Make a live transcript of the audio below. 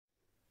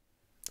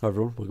Hi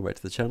everyone, welcome back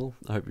to the channel.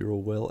 I hope you're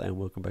all well and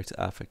welcome back to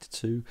rFactor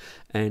 2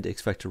 and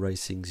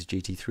XFactorRacing's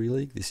GT3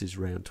 League. This is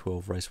round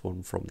 12, race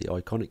 1 from the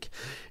iconic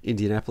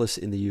Indianapolis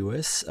in the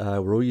US.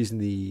 We're all using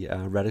the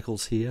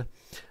radicals here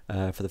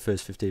for the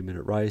first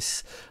 15-minute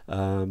race.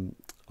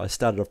 I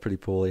started off pretty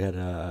poorly, had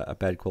a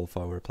bad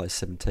qualifier where I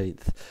placed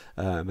 17th.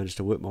 Managed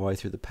to work my way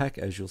through the pack,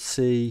 as you'll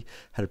see.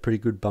 Had a pretty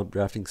good bump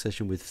drafting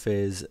session with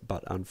Fez,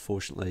 but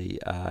unfortunately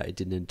it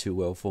didn't end too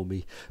well for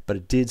me. But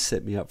it did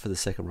set me up for the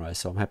second race,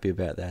 so I'm happy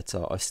about that.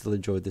 So I still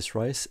enjoyed this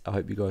race. I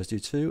hope you guys do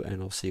too,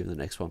 and I'll see you in the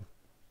next one.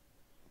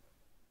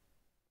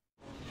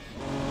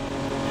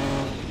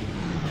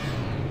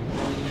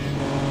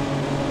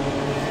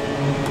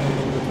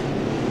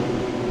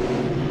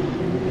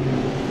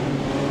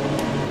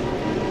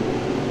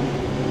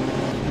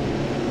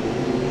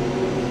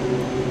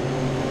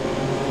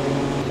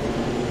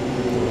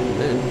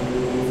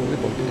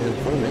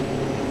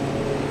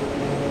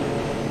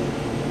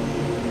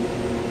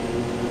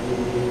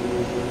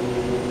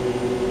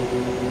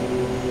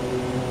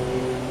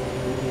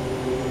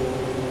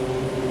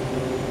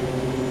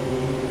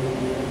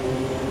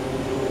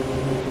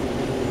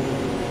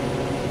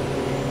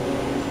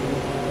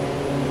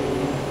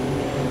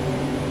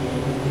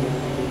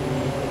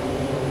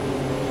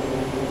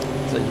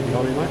 So you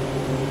behind me, mate?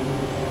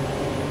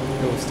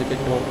 Go stick it,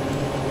 come on.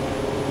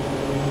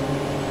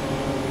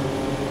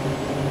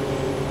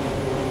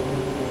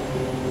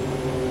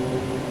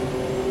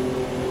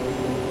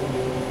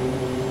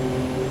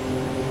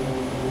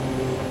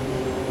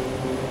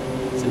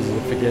 It's easy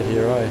to forget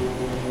here, eh?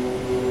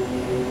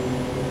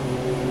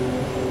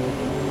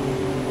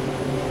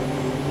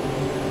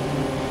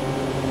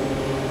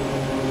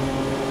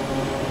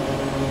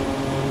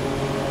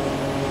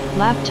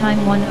 Lap time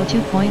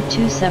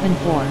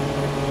 102.274.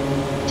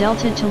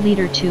 Delta to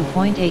leader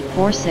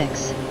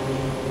 2.846.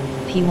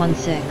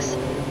 P16.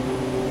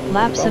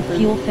 Laps of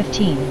fuel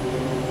 15.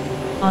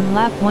 On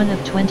lap 1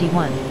 of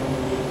 21.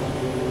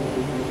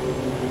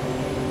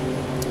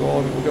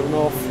 Oh, we've got an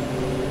off.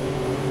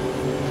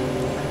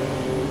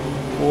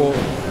 Oh,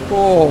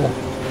 oh.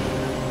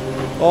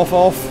 Off.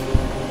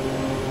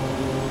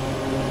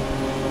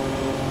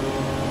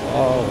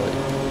 Oh.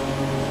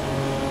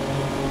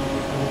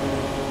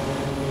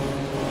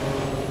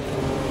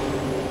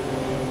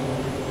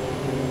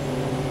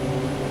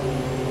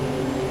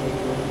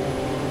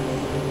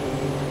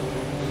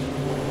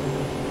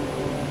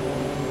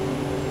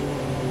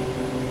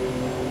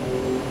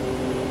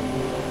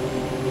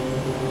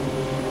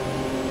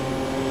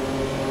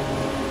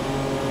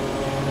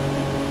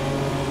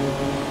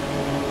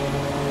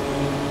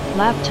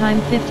 Lap time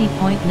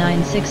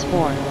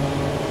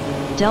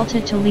 50.964.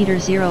 Delta to leader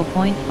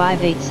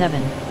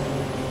 0.587.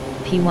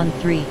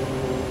 P13.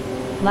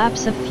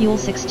 Laps of fuel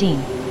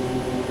 16.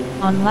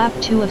 On lap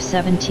 2 of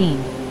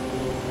 17.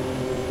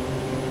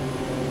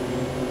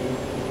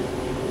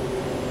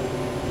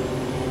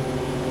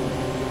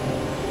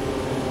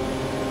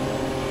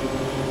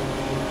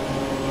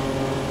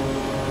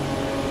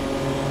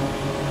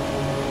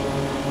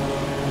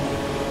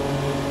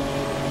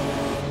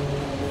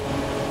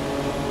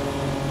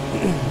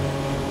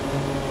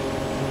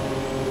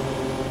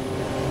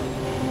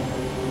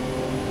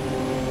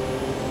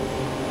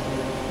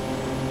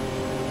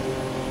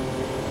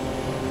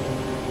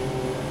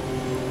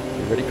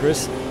 Ready,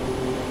 Chris?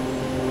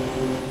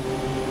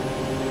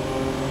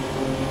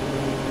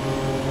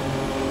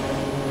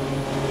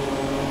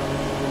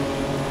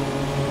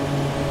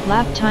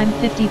 Lap time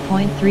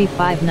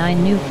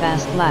 50.359. New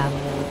fast lap.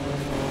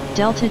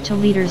 Delta to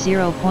leader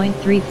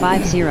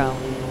 0.350.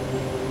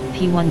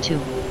 P12.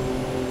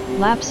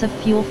 Laps of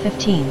fuel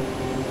 15.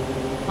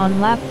 On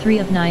lap 3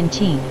 of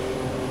 19.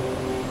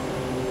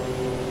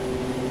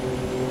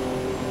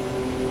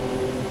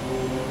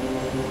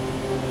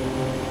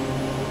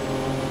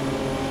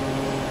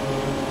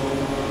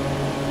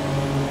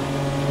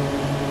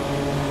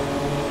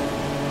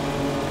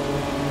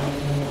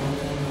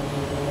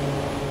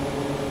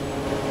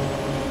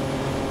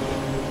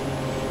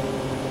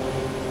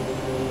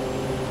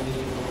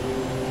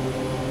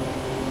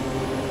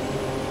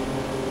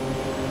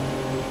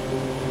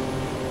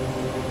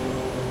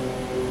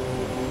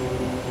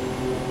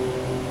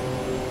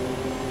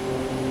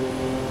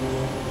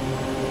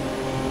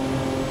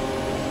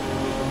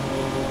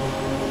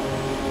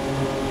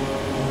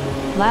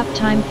 Lap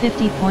time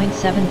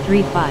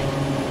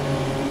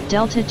 50.735.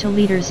 Delta to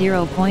leader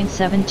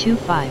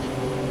 0.725.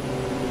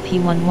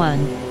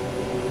 P11.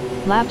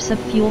 Laps of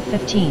fuel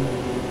 15.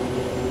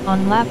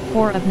 On lap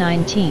 4 of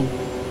 19.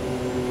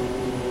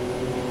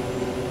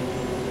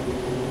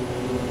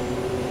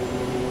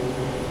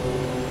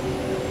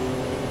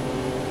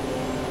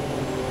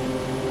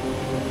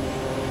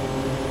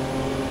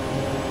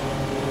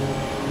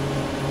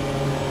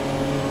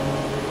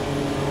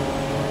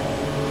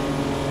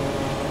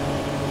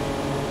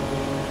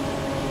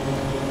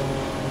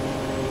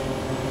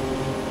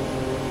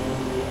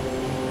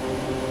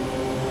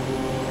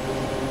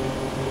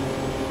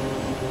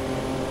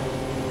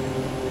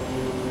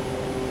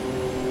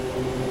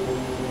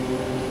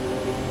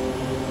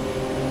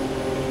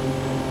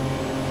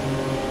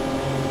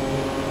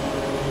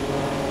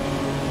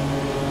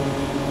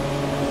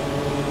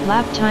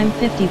 Lap time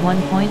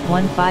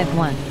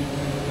 51.151.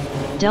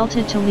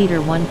 Delta to liter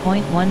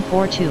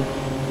 1.142.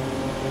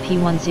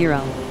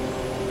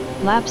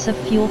 P10. Laps of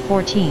fuel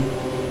 14.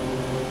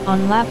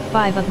 On lap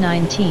 5 of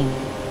 19.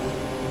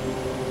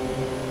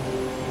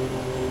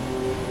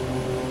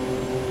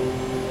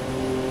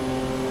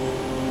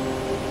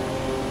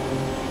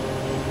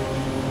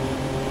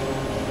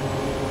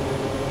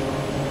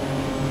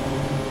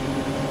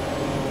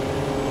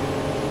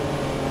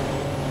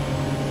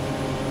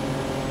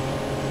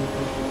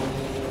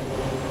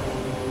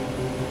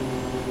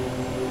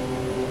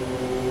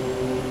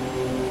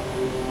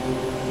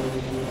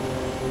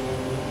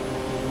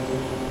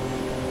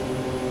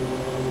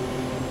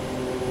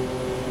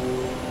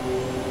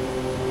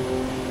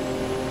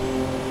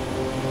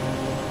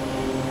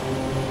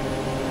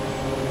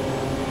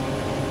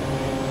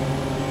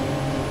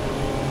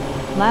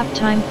 Lap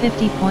time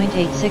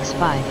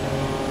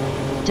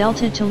 50.865.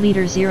 Delta to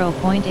liter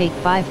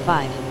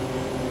 0.855.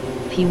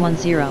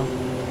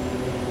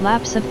 P10.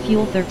 Laps of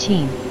fuel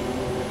 13.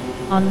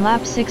 On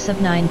lap 6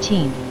 of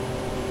 19.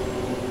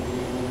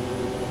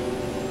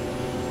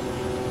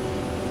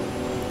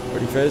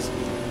 Ready, Fez?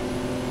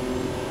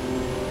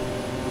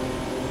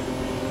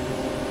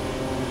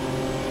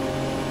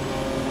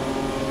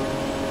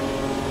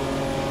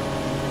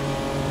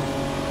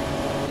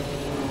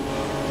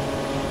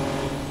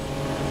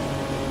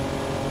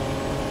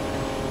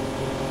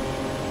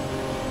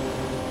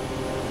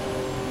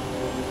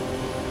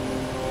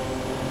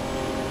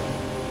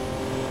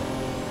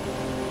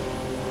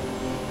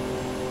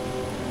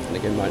 And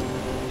again, mate.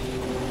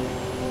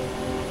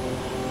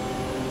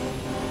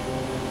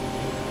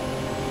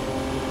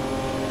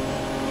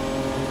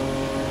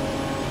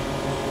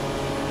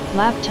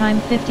 Lap time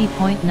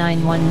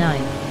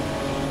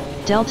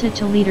 50.919. Delta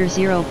to liter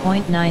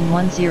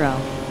 0.910.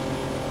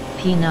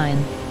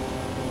 P9.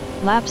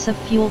 Laps of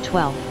fuel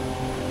 12.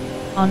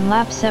 On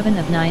lap 7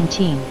 of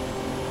 19.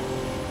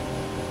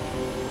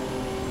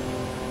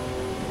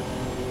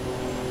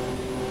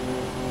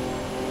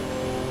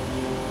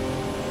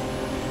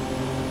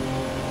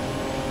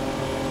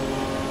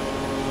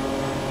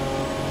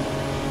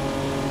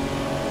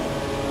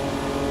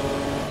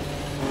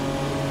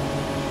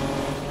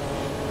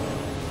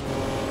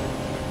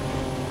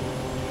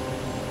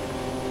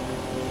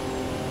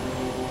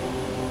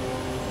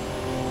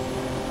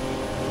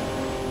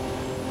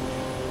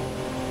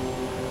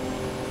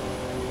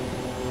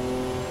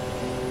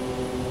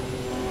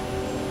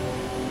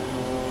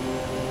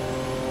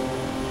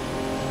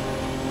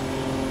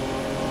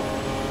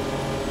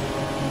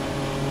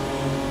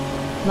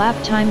 Lap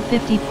time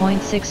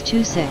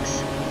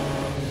 50.626.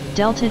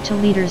 Delta to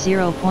liter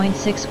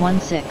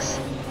 0.616.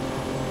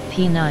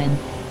 P9.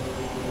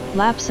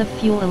 Laps of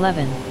fuel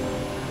 11.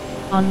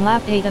 On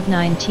lap 8 of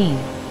 19.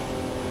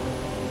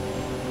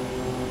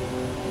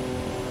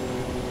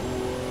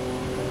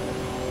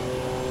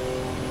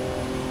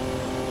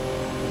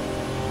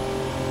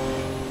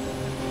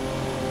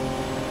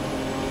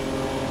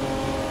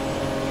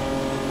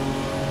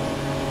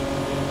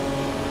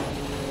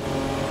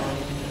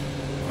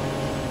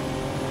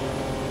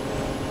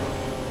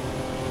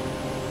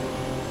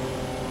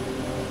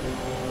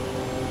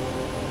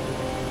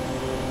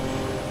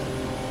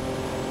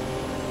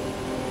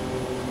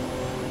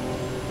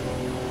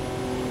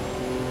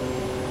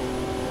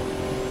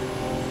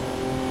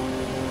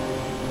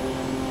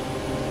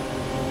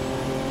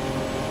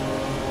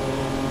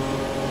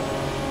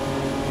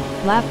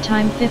 Lap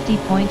time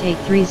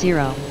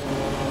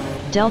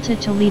 50.830. Delta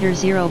to liter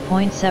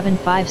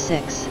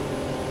 0.756.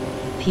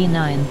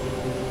 P9.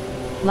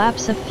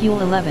 Laps of fuel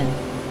 11.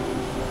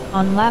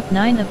 On lap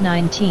 9 of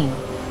 19.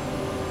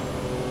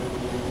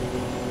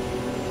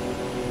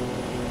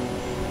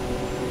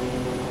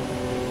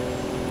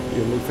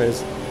 You and me,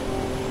 Fez.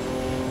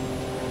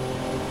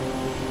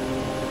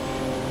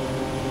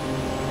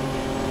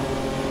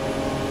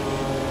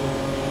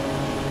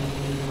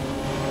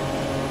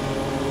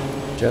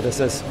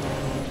 Genesis.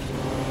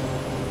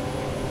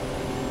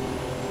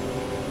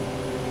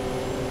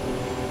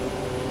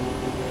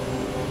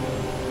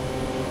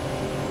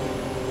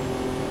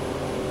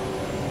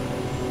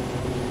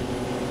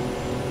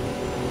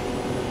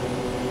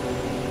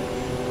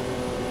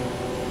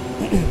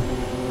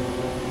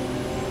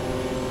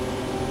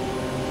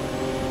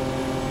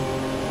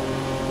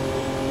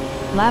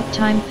 Lap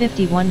time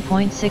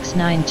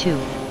 51.692.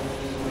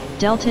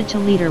 Delta to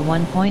liter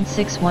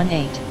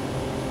 1.618.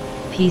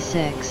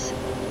 P6.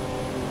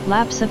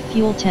 Laps of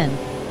fuel 10.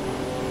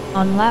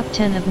 On lap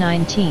 10 of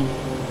 19.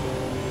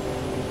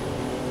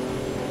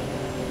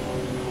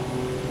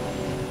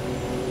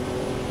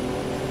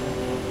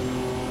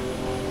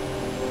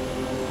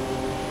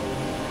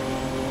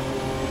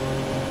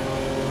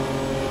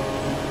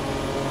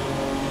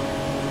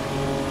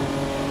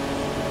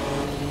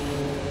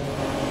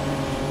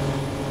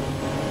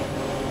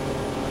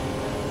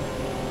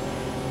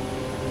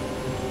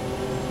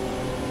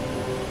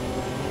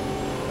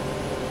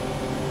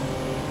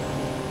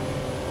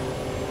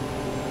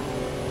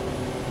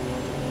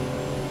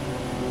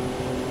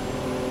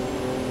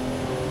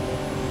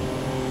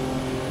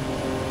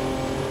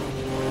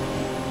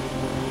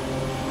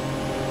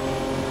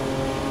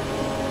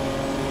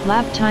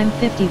 Lap time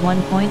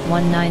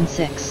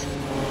 51.196.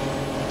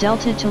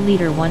 Delta to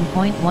liter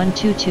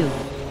 1.122.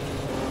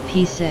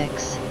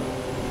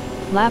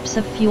 P6. Laps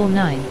of fuel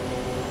 9.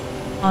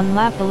 On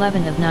lap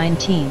 11 of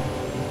 19.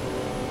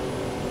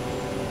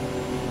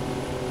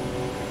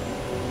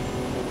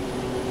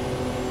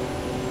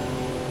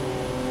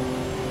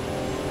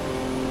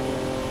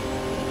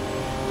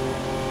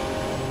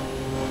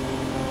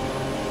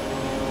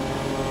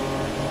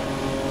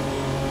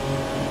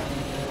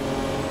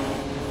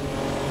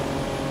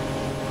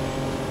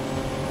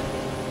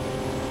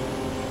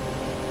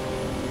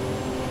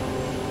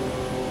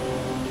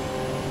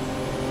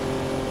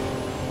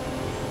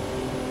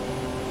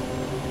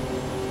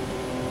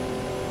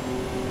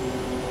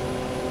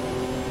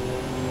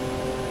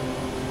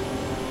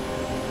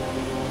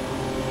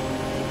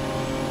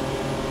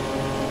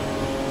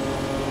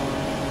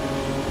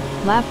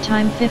 Lap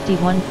time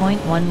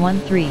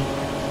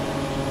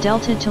 51.113.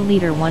 Delta to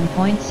liter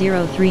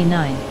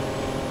 1.039.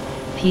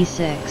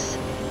 P6.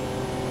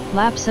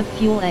 Laps of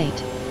fuel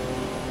 8.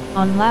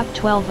 On lap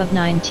 12 of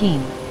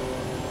 19.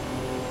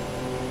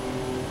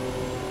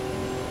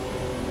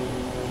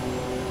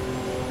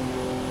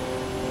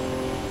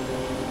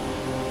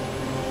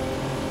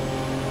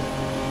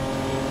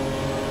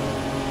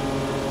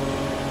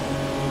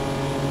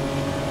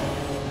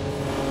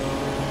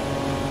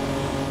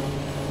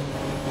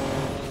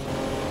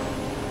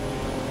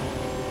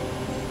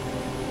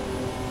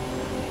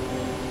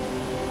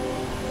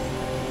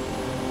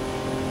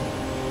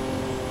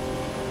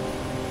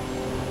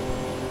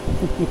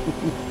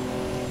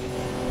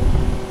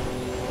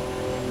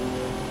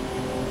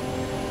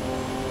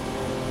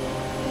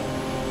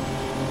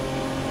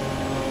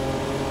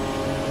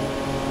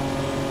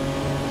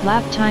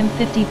 Lap time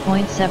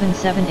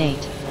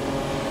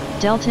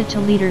 50.778. Delta to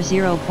liter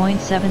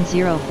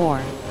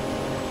 0.704.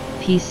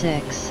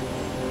 P6.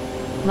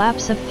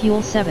 Laps of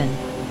fuel 7.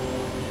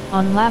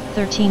 On lap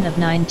 13 of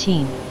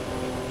 19.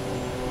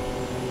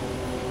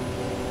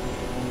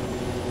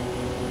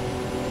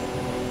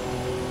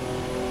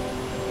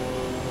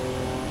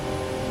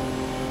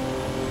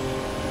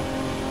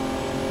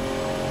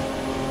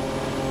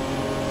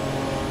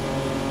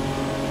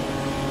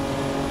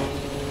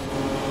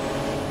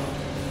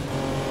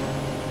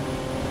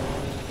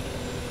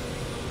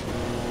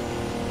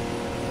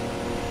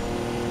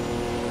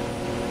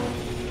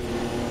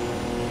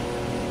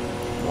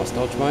 Nice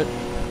dodge, mate.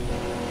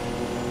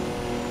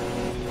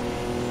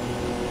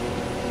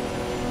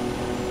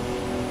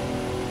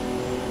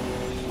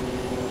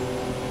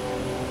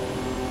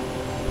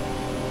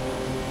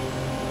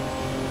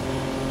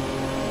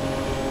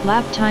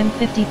 Lap time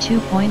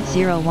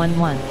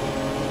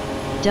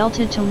 52.011.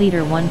 Delta to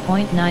liter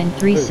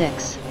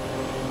 1.936.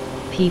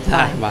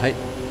 P5. Mate.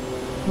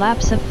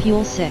 Laps of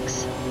fuel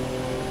 6.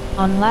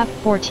 On lap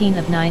 14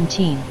 of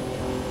 19. I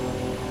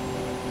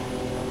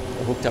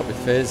hooked up with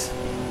Fez.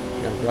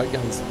 Going great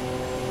guns.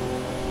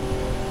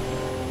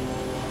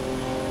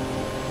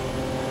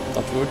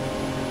 Touch wood.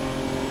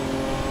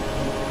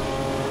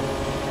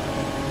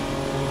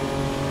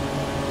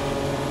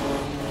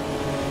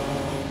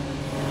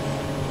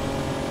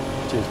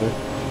 Cheers, mate.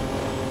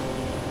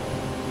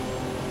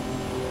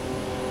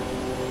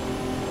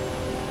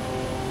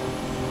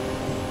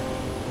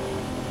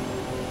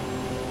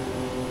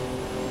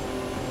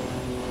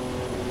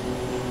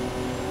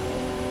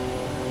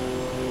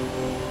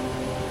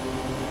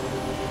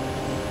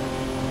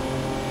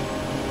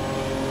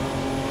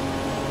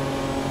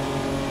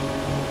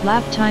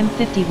 Lap time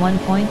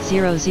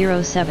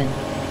 51.007.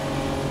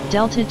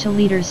 Delta to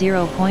liter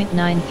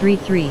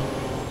 0.933.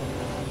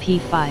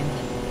 P5.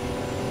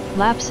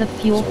 Laps of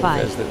fuel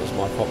 5. That was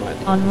my fault,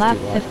 mate. On lap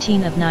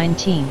 15 of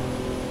 19.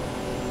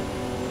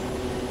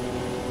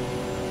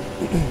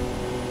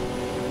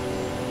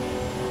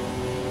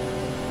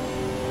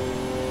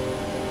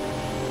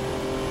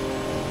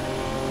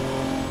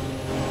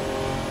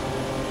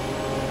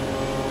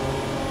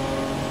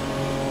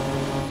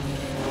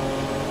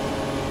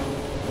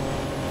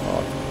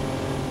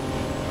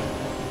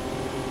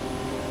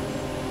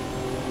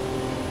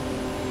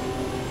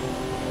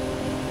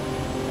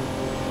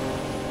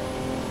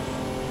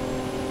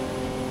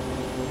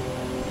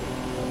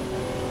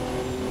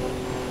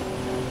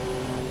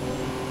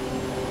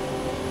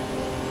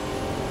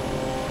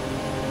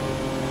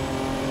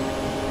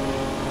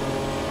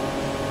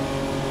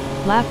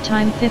 Lap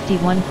time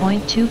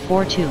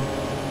 51.242.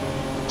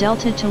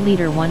 Delta to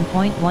liter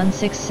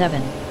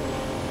 1.167.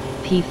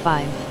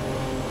 P5.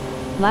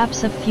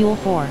 Laps of fuel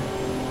 4.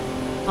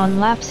 On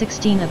lap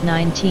 16 of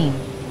 19.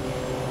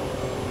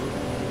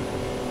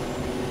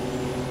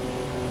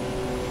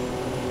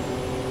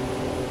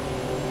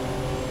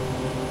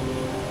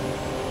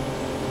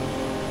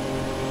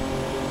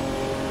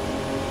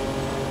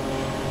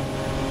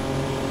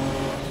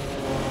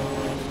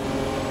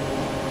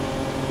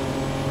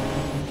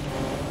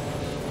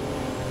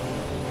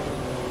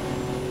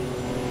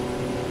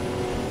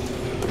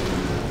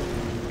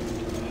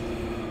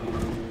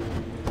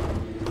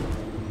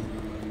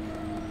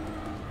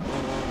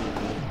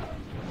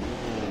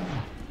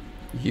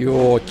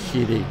 You're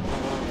kidding.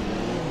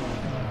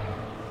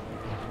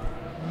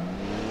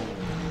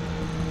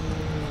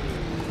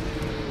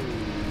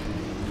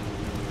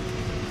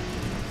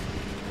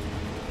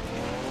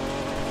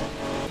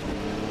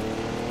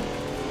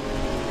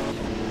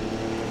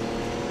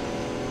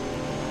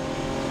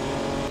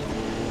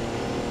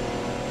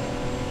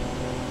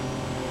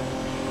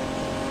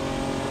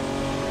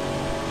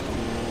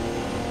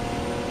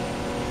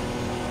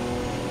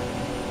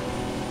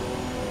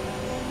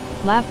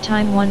 Lap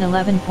time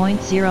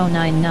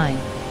 1:11.099.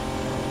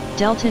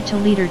 Delta to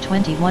leader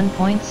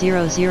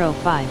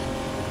 21.005.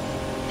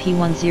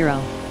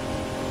 P10.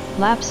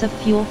 Laps of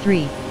fuel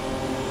 3.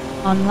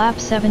 On lap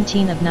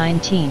 17 of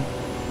 19.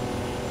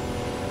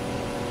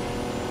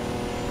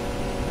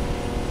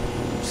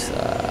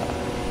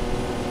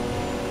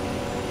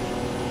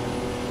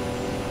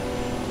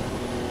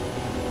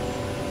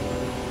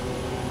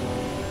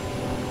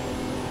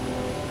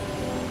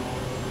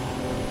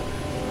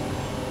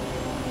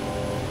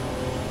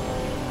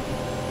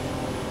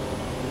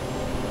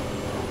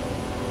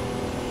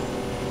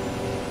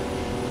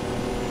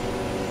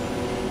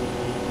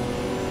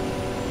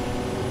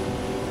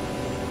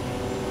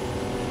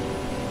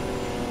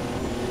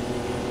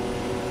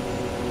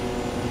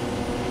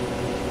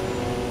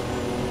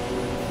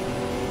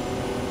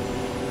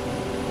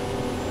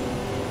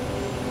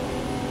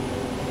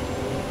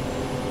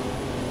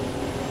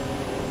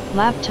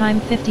 Lap time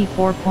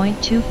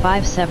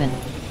 54.257.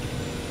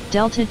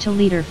 Delta to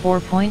leader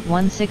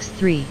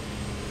 4.163.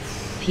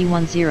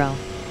 P10.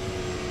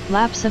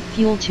 Laps of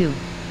fuel 2.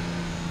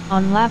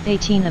 On lap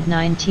 18 of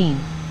 19.